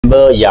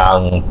member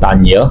yang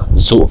tanya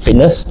Zoom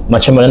Fitness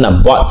macam mana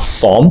nak buat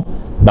form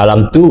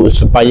dalam tu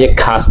supaya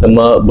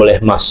customer boleh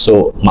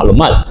masuk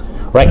maklumat.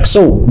 Right,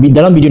 so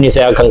dalam video ni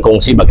saya akan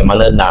kongsi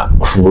bagaimana nak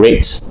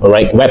create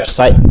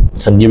website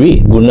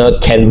sendiri guna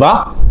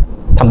Canva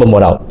tanpa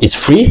modal. It's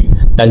free,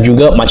 dan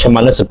juga macam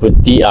mana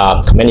seperti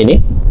komen ini,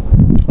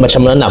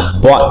 macam mana nak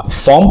buat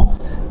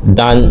form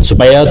dan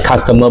supaya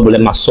customer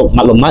boleh masuk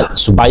maklumat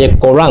supaya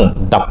korang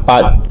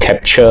dapat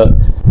capture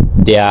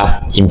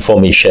their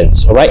information.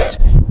 Alright,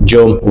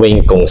 jom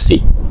Weng kongsi.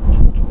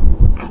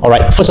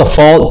 Alright, first of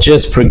all,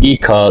 just pergi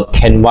ke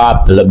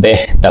Canva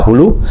terlebih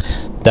dahulu,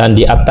 dan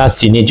di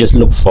atas sini just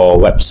look for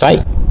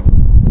website.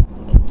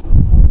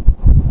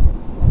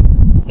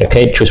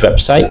 Okay, choose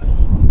website,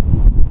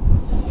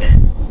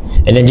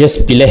 and then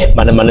just pilih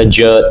mana-mana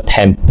je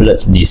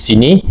templates di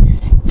sini.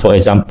 For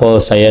example,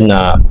 saya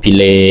nak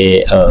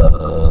pilih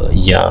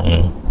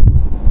yang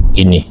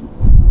ini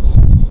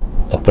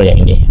ataupun yang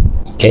ini.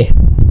 Okay,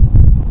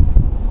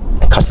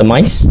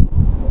 customize.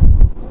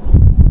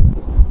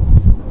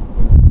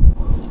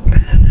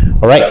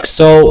 Alright,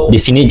 so di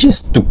sini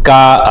just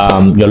tukar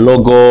your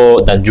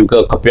logo dan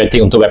juga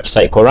copywriting untuk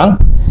website korang.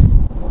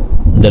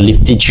 The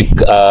Lifty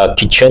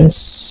Kitchens.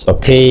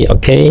 Okay.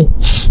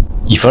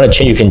 If you want to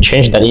change, you can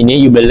change. Dan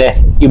ini you boleh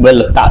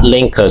letak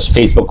link ke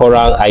Facebook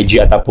korang,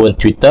 IG ataupun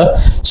Twitter.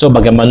 So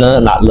bagaimana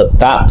nak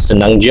letak,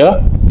 senang je.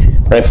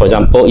 Right, for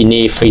example,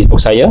 ini Facebook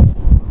saya.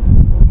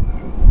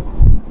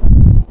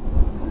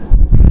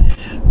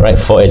 Right,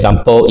 for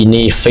example,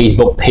 ini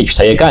Facebook page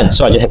saya kan.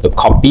 So I just have to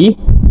copy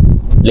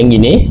link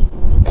ini.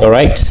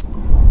 Alright,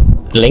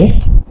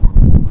 link,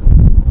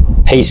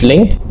 paste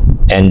link,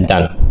 and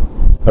done.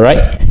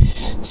 Alright,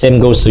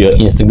 same goes to your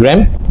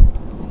Instagram.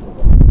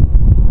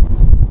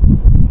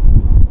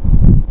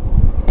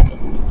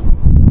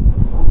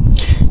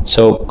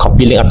 So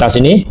copy link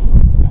atas ini,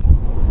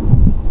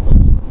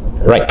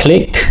 right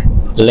click,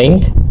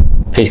 link,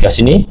 paste kat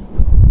sini,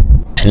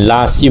 and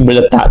last you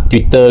boleh letak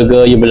Twitter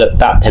ke, you boleh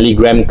letak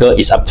Telegram ke,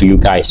 it's up to you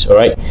guys.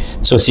 Alright,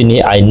 so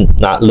sini I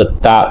nak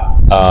letak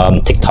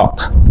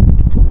TikTok.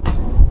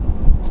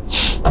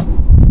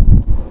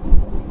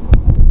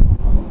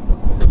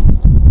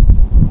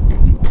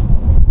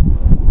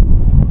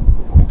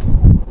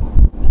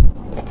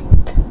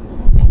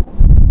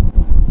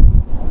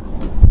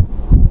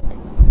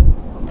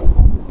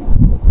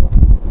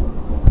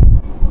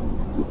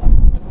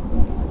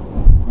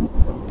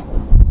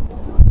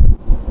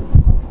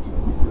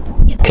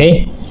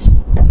 Okay,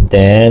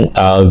 then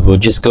I will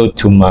just go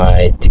to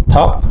my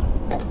TikTok.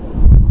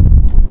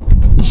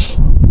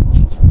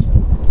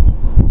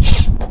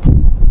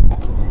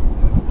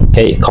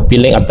 Okay, copy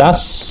link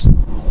atas,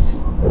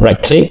 right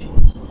click,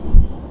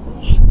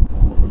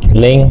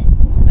 link,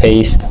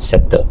 paste,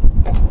 settle.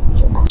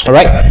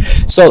 Alright,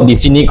 so di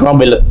sini korang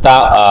boleh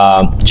letak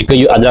jika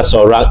you adalah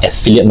seorang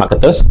affiliate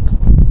marketers,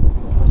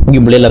 you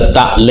boleh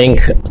letak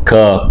link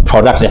ke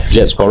products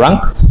affiliates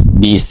korang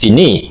di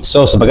sini.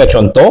 So sebagai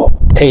contoh,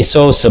 okay,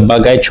 so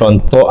sebagai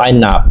contoh I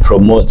nak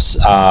promote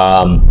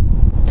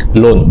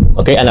loan.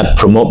 Okay, I nak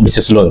promote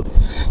business loan.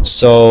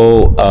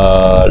 So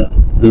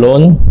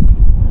loan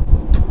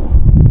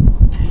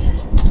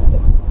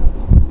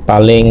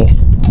paling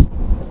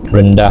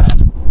rendah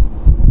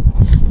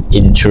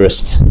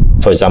interest,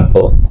 for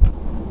example.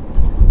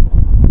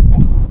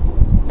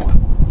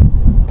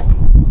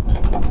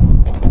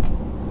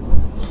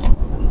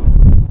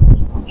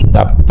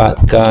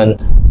 Dapatkan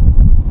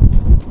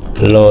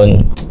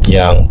loan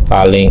yang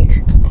paling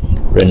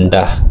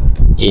rendah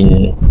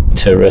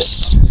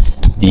interest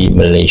di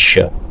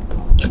Malaysia.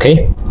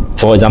 Okay,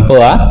 for example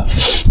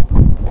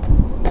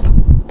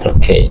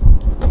okay,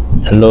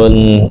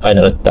 loan I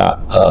nak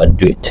letak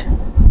duit.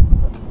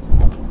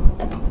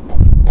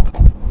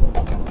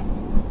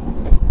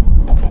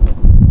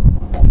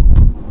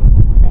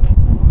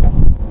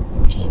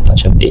 Tak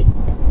cantik.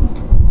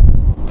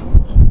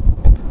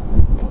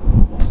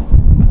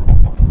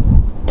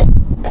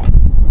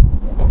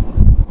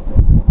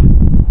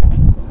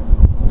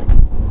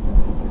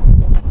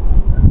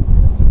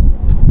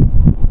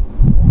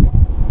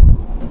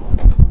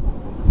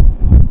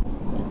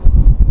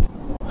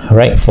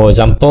 Alright, for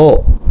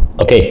example,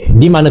 okay,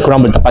 di mana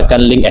korang boleh dapatkan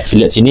link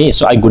affiliate sini?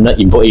 So I guna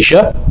Info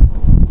Asia.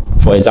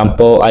 For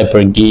example, I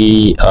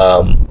pergi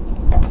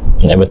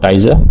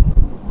advertiser,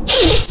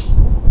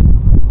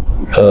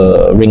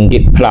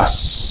 Ringgit Plus.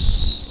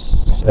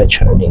 Saya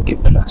cari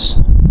Ringgit Plus.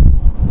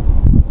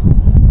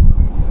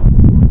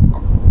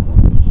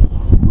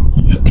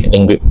 Okay,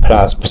 Ringgit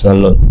Plus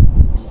personal loan.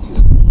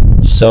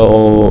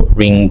 So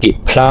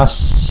Ringgit Plus,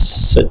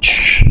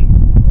 search.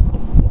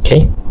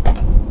 Okay.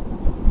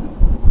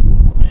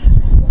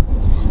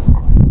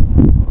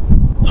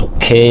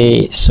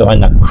 Okay, so I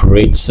nak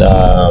create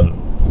some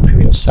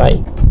preview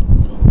site.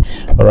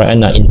 Alright, I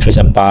nak interest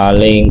yang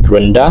paling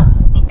rendah.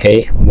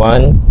 Okay,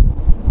 1,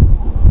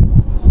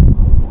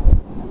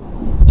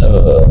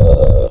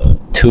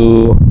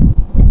 2,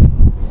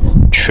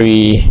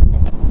 3,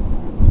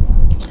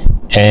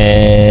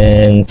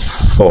 and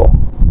 4.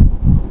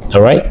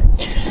 Alright.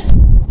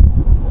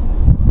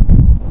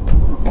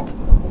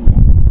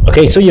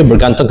 Okay, so ia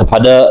bergantung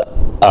kepada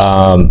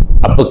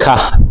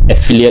apakah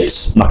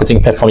affiliates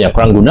marketing platform yang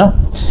korang guna.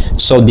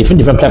 So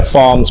different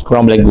platforms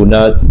korang boleh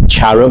guna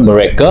cara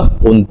mereka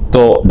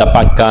untuk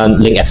dapatkan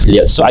link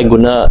affiliate. So I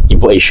guna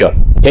Info Asia.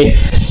 Okay,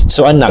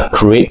 so I nak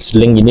create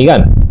link ini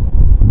kan.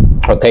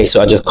 Okay,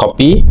 so I just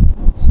copy,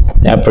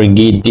 then I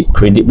pergi deep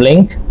credit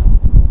link,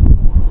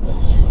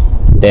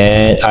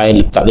 then I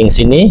letak link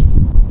sini.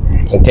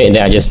 Okay,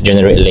 then I just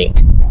generate link.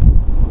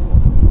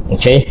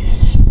 Okay,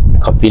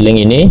 copy link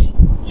ini,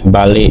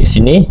 balik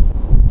sini.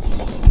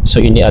 So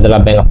ini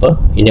adalah bank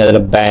apa? Ini adalah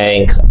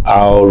bank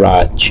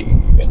Auraj.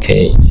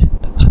 Okay,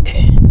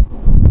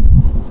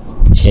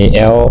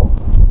 AL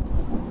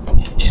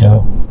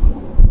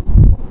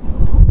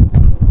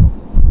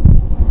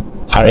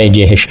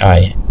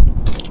RAJHI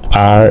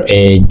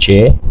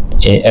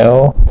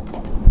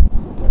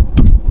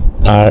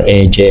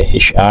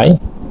RAJHI.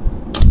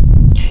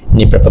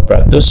 Ini berapa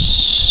peratus?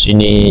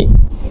 Ini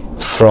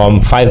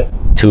from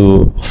 5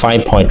 to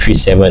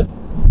 5.37.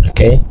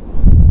 Okay,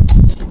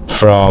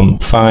 from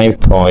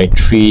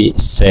 5.37%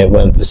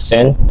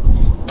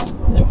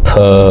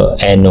 per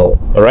annum.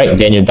 Alright,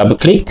 then you double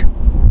click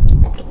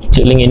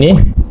link ini,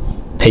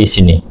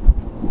 paste ini.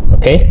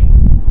 Okay,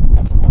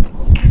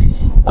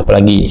 apa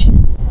lagi?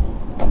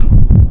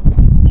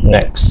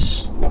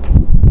 Next.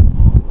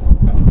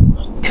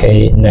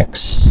 Okay,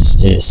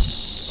 next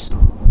is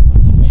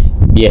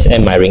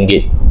BSM my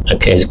ringgit.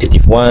 Okay,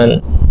 executive one.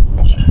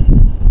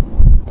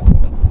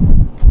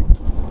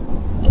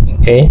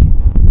 Okay,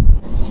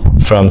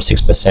 from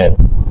 6%.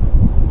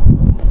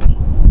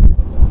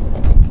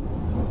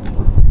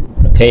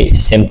 Okay,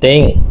 same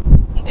thing.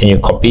 Then you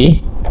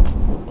copy.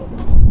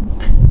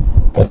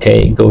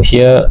 Okay, go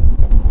here,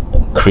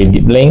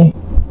 credit link,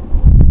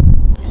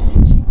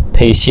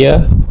 paste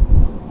here,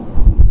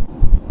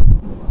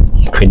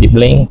 credit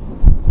link,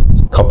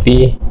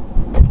 copy,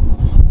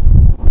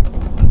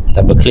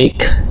 double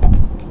click,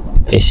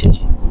 paste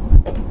ini.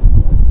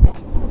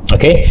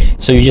 Okay,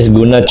 so you just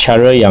guna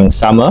cara yang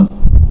sama.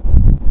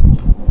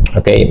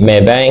 Okay,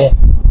 Maybank,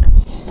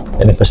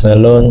 personal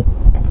loan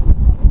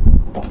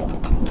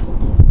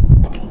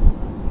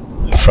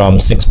from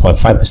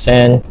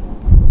 6.5%.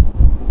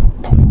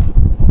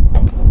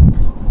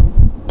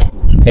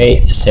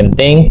 Okay, same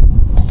thing,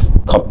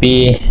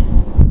 copy,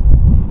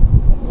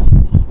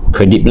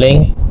 credit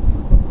link,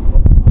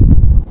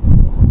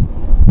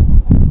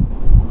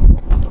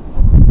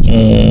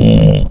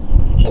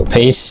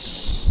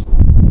 paste,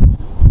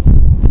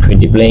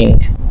 credit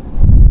link.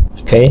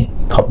 Okay,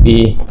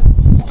 copy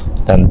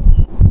dan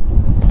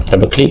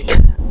double click,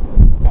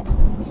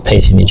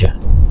 paste ini je.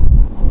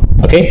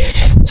 Okay,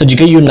 so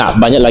jika you nak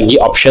banyak lagi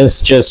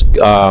options, just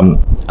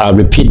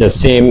repeat the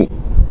same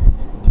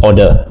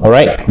order.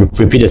 Alright,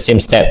 repeat the same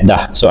step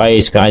dah. So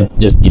sekarang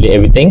just delete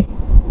everything.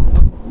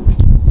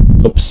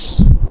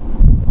 Oops.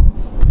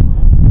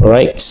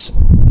 Alright,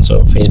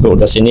 so Facebook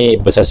dah sini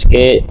besar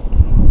sikit.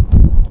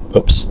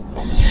 Oops.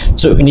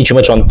 So ini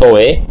cuma contoh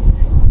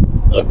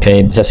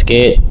Okay, besar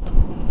sikit.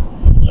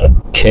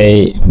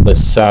 Okay,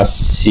 besar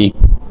sikit.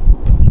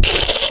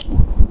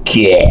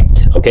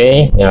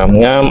 Okay,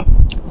 ngam-ngam,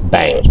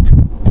 bang,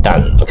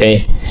 done.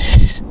 Okay,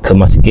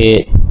 kemas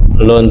sikit,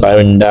 loan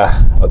paling rendah.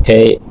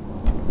 Okay,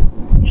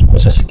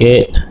 besar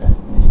sikit.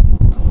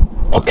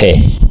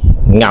 Okay,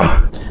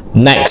 ngam.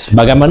 Next,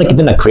 bagaimana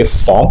kita nak create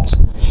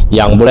forms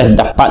yang boleh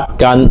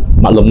dapatkan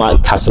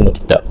maklumat customer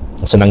kita?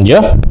 Senang je.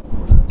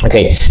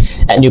 Okay,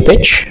 add new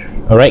page.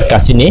 Alright,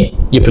 kat sini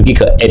dia pergi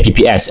ke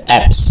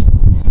apps,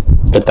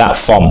 letak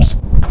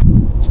forms.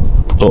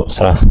 Oh,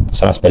 salah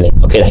spelling.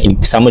 Okay lah, ini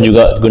sama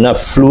juga, guna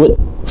fluid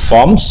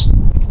forms.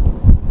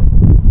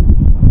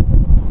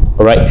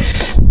 Alright,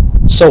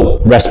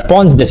 so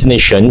response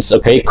destinations.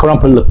 Okay, korang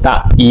perlu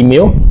letak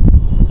email.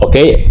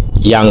 Okay,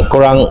 yang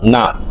korang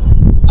nak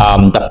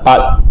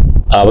dapat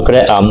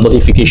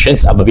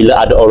notifications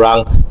apabila ada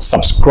orang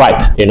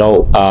subscribe,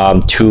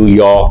 to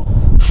your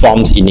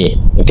forms ini.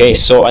 Okay,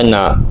 so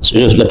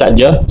letak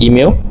je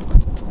email.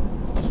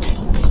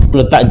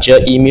 Letak je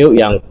email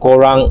yang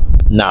korang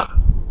nak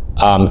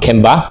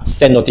Canva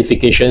send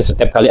notification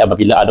setiap kali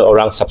apabila ada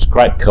orang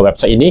subscribe ke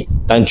website ini,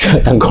 dan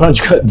korang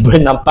juga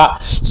boleh nampak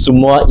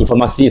semua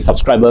informasi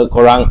subscriber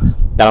korang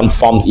dalam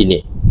forms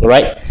ini.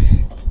 Alright,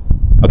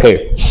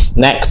 okay,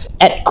 next,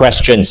 add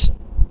questions.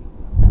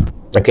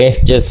 Okay,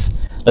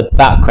 just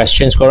letak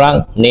questions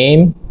korang,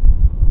 name,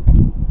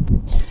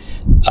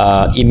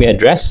 email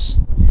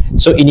address.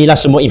 So inilah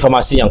semua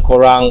informasi yang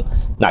korang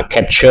nak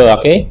capture.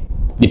 Okay,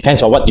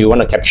 depends on what you want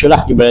to capture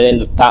lah. You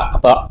boleh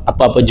letak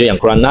apa-apa je yang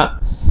korang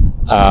nak.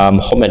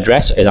 Home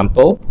address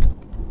example,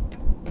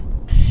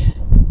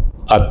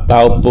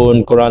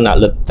 ataupun korang nak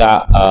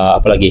letak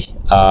apa lagi,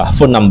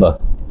 phone number.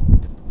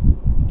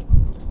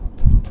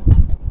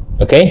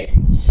 Okay,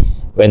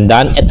 when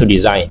done, add to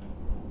design.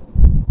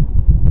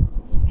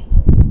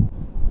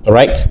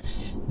 Alright,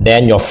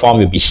 then your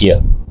form will be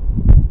here.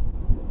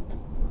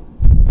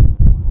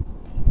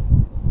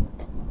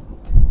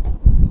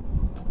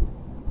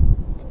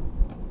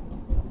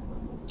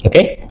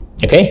 Okay,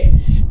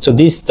 So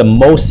this is the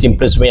most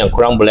simplest way yang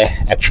korang boleh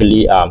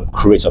actually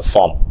create a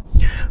form.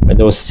 But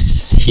those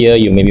here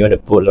you maybe want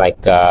to put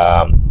like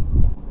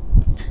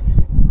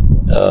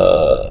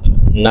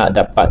nak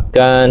dapat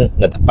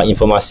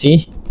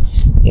informasi,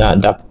 nak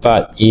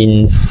dapat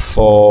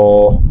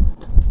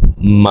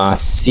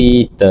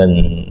informasi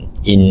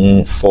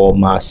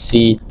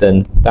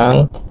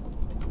tentang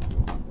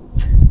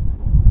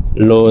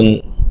loan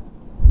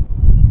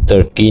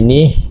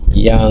terkini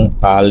yang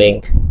paling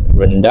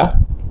rendah.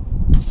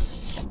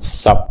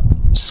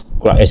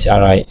 Subscribe,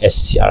 SCRI,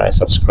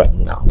 subscribe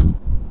now.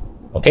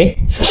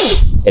 Okay,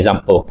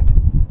 example.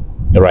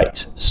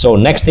 Alright, so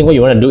next thing what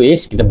you want to do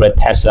is kita boleh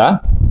test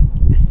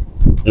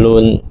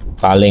loan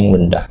paling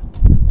rendah.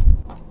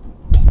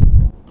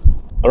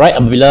 Alright,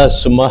 apabila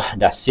semua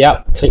dah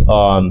siap, click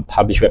on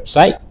publish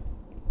website.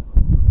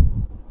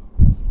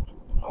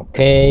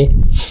 Okay,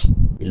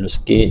 dulu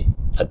sikit,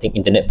 I think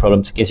internet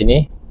problem sikit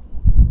sini.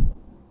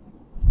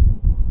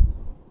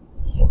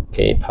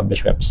 Okay,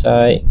 publish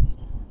website.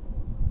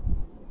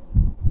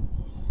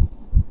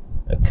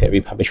 Okay,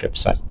 republish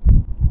website.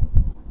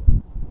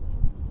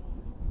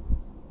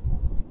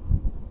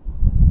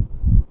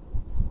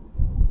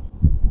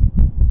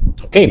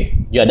 Okay,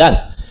 you are done.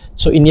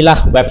 So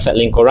inilah website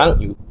link korang.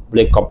 You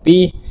boleh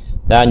copy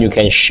dan you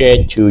can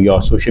share to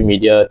your social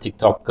media,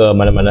 TikTok ke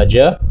mana-mana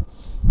je.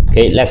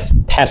 Okay, let's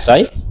test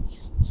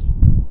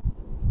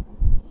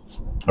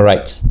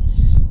Alright.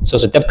 So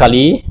setiap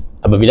kali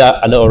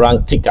apabila ada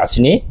orang klik kat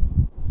sini,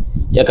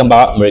 ia akan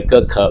bawa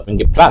mereka ke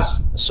Ringgit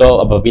Plus.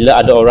 So apabila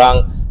ada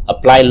orang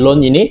apply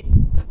loan ini,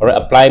 alright,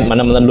 apply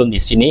mana-mana loan di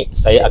sini,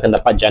 saya akan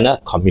dapat jana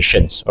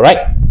commissions.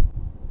 Alright.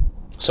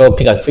 So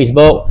klik kat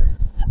Facebook,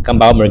 akan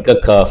bawa mereka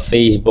ke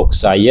Facebook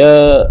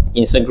saya,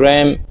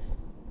 Instagram,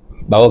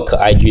 bawa ke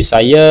IG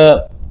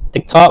saya,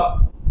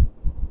 TikTok,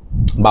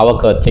 bawa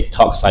ke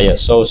TikTok saya.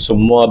 So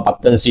semua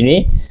button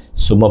sini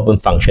semua pun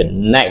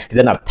function. Next,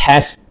 kita nak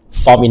test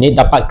form ini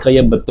dapat ke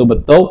ia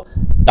betul-betul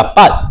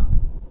dapat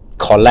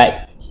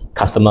collect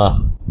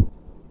customer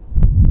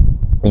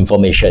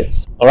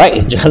informations. Alright,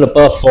 jangan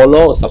lupa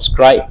follow,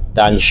 subscribe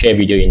dan share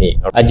video ini.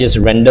 I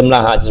just random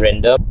lah, just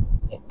random.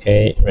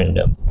 Okay,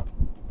 random.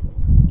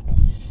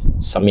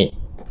 Submit.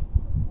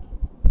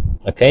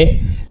 Okay,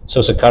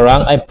 so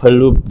sekarang I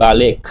perlu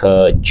balik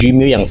ke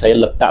Gmail yang saya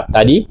letak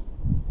tadi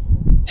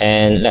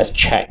and let's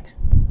check.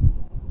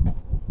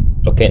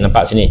 Okay,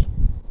 nampak sini.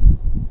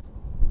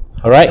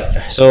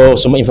 Alright, so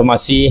semua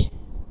informasi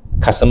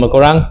customer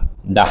korang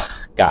dah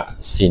kat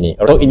sini.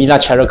 So inilah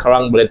cara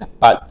korang boleh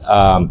dapat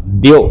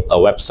build a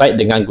website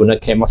dengan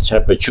guna Canva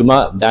secara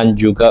percuma dan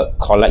juga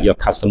collect your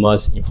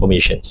customers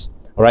informations.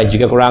 Alright,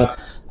 jika korang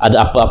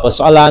ada apa-apa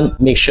soalan,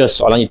 make sure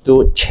soalan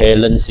itu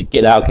challenge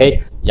sikit lah, okay?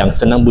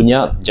 Yang senang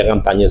punya,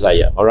 jangan tanya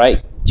saya.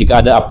 Alright,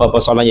 jika ada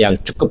apa-apa soalan yang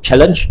cukup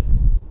challenge,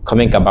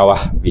 komen kat bawah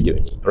video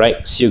ini.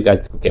 Alright, see you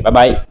guys. Okay,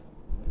 bye-bye.